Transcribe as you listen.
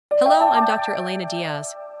Hello, I'm Dr. Elena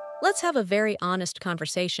Diaz. Let's have a very honest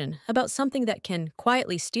conversation about something that can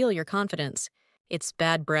quietly steal your confidence. It's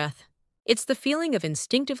bad breath. It's the feeling of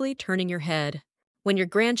instinctively turning your head when your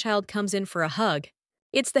grandchild comes in for a hug.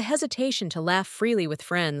 It's the hesitation to laugh freely with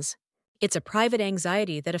friends. It's a private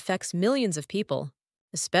anxiety that affects millions of people,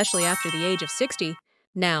 especially after the age of 60.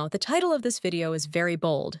 Now, the title of this video is very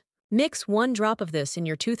bold. Mix one drop of this in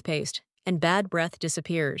your toothpaste, and bad breath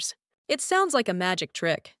disappears. It sounds like a magic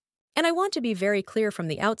trick. And I want to be very clear from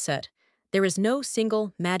the outset, there is no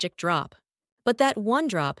single magic drop. But that one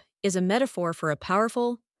drop is a metaphor for a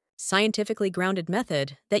powerful, scientifically grounded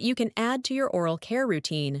method that you can add to your oral care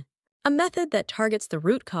routine. A method that targets the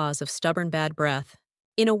root cause of stubborn bad breath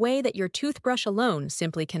in a way that your toothbrush alone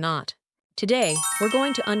simply cannot. Today, we're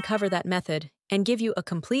going to uncover that method and give you a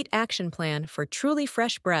complete action plan for truly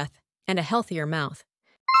fresh breath and a healthier mouth.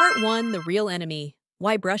 Part 1, the real enemy,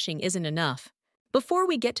 why brushing isn't enough. Before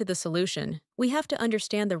we get to the solution, we have to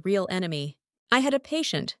understand the real enemy. I had a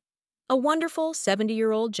patient, a wonderful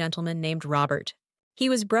 70-year-old gentleman named Robert. He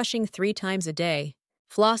was brushing 3 times a day,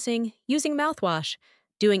 flossing, using mouthwash,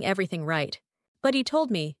 doing everything right. But he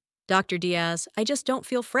told me, "Dr. Diaz, I just don't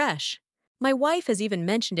feel fresh." My wife has even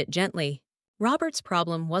mentioned it gently. Robert's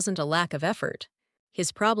problem wasn't a lack of effort.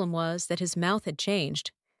 His problem was that his mouth had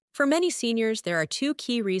changed. For many seniors, there are 2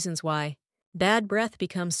 key reasons why bad breath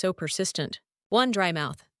becomes so persistent. 1. Dry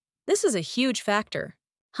mouth. This is a huge factor.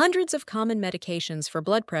 Hundreds of common medications for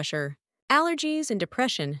blood pressure, allergies, and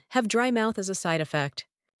depression have dry mouth as a side effect.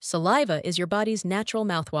 Saliva is your body's natural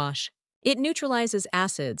mouthwash. It neutralizes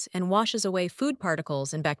acids and washes away food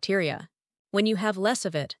particles and bacteria. When you have less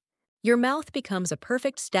of it, your mouth becomes a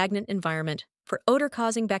perfect stagnant environment for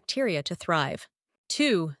odor-causing bacteria to thrive.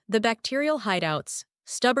 2. The bacterial hideouts.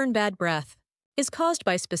 Stubborn bad breath is caused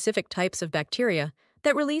by specific types of bacteria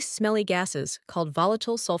that release smelly gases called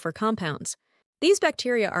volatile sulfur compounds. These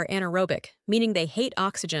bacteria are anaerobic, meaning they hate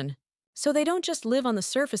oxygen, so they don't just live on the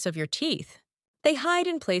surface of your teeth. They hide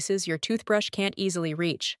in places your toothbrush can't easily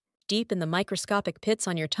reach, deep in the microscopic pits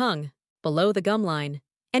on your tongue, below the gum line,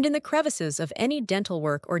 and in the crevices of any dental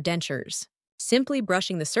work or dentures. Simply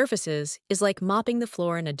brushing the surfaces is like mopping the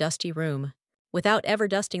floor in a dusty room. Without ever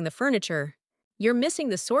dusting the furniture, you're missing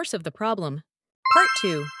the source of the problem. Part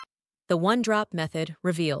 2. The one-drop method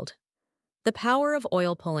revealed. The power of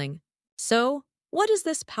oil pulling. So, what is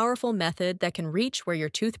this powerful method that can reach where your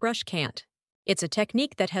toothbrush can't? It's a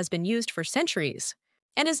technique that has been used for centuries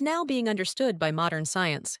and is now being understood by modern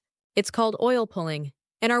science. It's called oil pulling,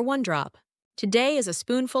 and our one drop today is a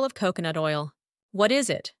spoonful of coconut oil. What is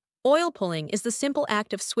it? Oil pulling is the simple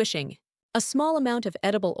act of swishing a small amount of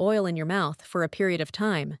edible oil in your mouth for a period of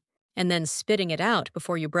time, and then spitting it out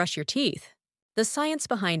before you brush your teeth. The science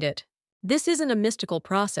behind it. This isn't a mystical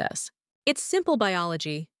process. It's simple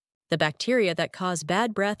biology. The bacteria that cause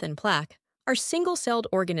bad breath and plaque are single-celled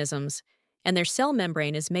organisms, and their cell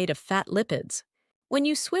membrane is made of fat lipids. When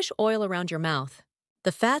you swish oil around your mouth,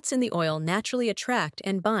 the fats in the oil naturally attract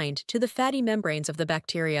and bind to the fatty membranes of the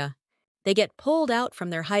bacteria. They get pulled out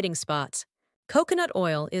from their hiding spots. Coconut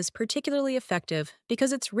oil is particularly effective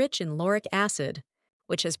because it's rich in lauric acid,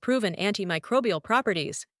 which has proven antimicrobial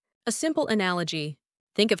properties. A simple analogy.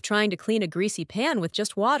 Think of trying to clean a greasy pan with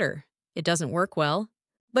just water. It doesn't work well.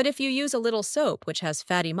 But if you use a little soap which has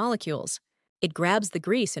fatty molecules, it grabs the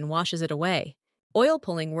grease and washes it away. Oil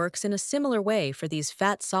pulling works in a similar way for these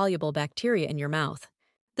fat-soluble bacteria in your mouth.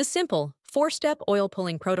 The simple 4-step oil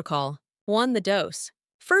pulling protocol. 1. The dose.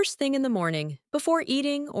 First thing in the morning, before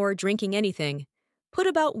eating or drinking anything, put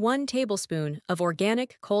about 1 tablespoon of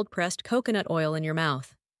organic cold-pressed coconut oil in your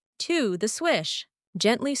mouth. 2. The swish.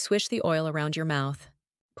 Gently swish the oil around your mouth.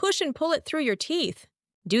 Push and pull it through your teeth.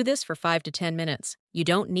 Do this for 5 to 10 minutes. You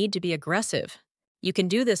don't need to be aggressive. You can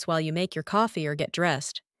do this while you make your coffee or get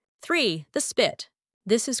dressed. 3. The spit.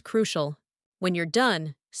 This is crucial. When you're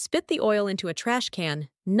done, spit the oil into a trash can,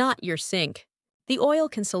 not your sink. The oil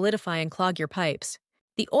can solidify and clog your pipes.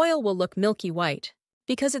 The oil will look milky white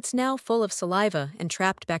because it's now full of saliva and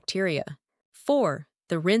trapped bacteria. 4.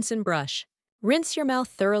 The rinse and brush. Rinse your mouth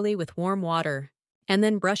thoroughly with warm water, and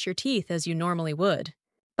then brush your teeth as you normally would.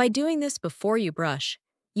 By doing this before you brush,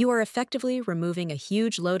 you are effectively removing a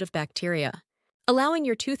huge load of bacteria, allowing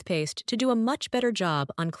your toothpaste to do a much better job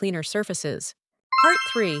on cleaner surfaces. Part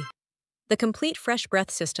 3. The complete fresh breath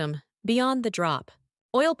system, beyond the drop.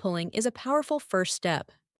 Oil pulling is a powerful first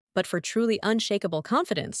step, but for truly unshakable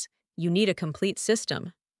confidence, you need a complete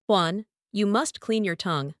system. 1. You must clean your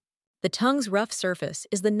tongue. The tongue's rough surface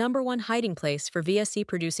is the #1 hiding place for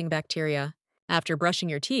VSE-producing bacteria. After brushing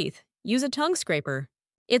your teeth, use a tongue scraper.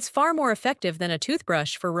 It's far more effective than a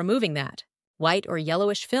toothbrush for removing that. white or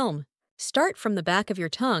yellowish film. Start from the back of your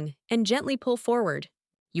tongue and gently pull forward.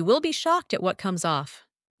 You will be shocked at what comes off.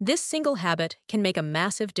 This single habit can make a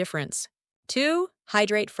massive difference. 2.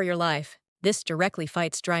 Hydrate for your life. This directly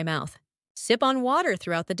fights dry mouth. Sip on water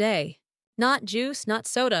throughout the day. Not juice, not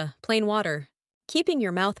soda, plain water. Keeping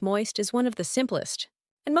your mouth moist is one of the simplest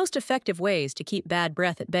and most effective ways to keep bad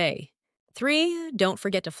breath at bay. 3. Don't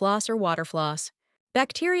forget to floss or water floss.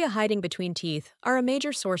 Bacteria hiding between teeth are a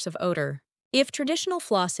major source of odor. If traditional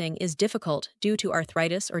flossing is difficult due to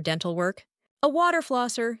arthritis or dental work, a water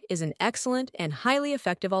flosser is an excellent and highly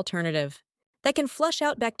effective alternative that can flush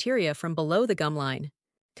out bacteria from below the gum line.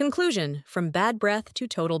 Conclusion: from bad breath to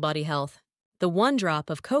total body health. The one drop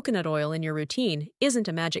of coconut oil in your routine isn't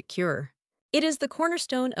a magic cure. It is the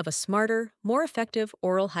cornerstone of a smarter, more effective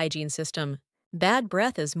oral hygiene system. Bad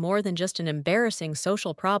breath is more than just an embarrassing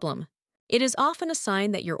social problem. It is often a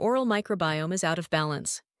sign that your oral microbiome is out of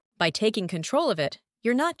balance. By taking control of it,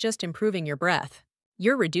 you're not just improving your breath.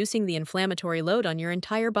 You're reducing the inflammatory load on your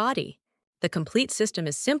entire body. The complete system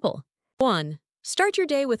is simple. 1. Start your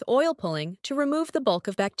day with oil pulling to remove the bulk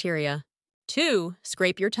of bacteria. 2.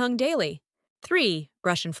 Scrape your tongue daily. 3.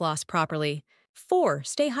 Brush and floss properly. 4.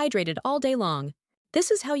 Stay hydrated all day long. This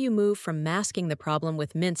is how you move from masking the problem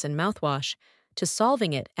with mints and mouthwash to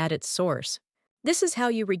solving it at its source. This is how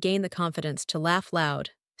you regain the confidence to laugh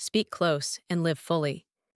loud, speak close, and live fully.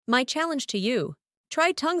 My challenge to you: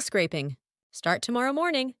 try tongue scraping. Start tomorrow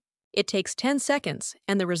morning. It takes 10 seconds,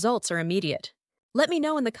 and the results are immediate. Let me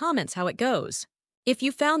know in the comments how it goes. If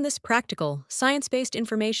you found this practical, science-based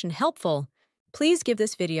information helpful, please give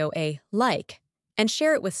this video a like and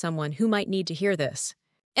share it with someone who might need to hear this.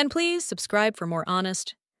 And please subscribe for more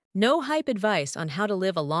honest, no-hype advice on how to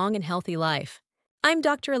live a long and healthy life. I'm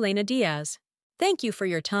Dr. Elena Diaz. Thank you for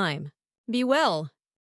your time. Be well.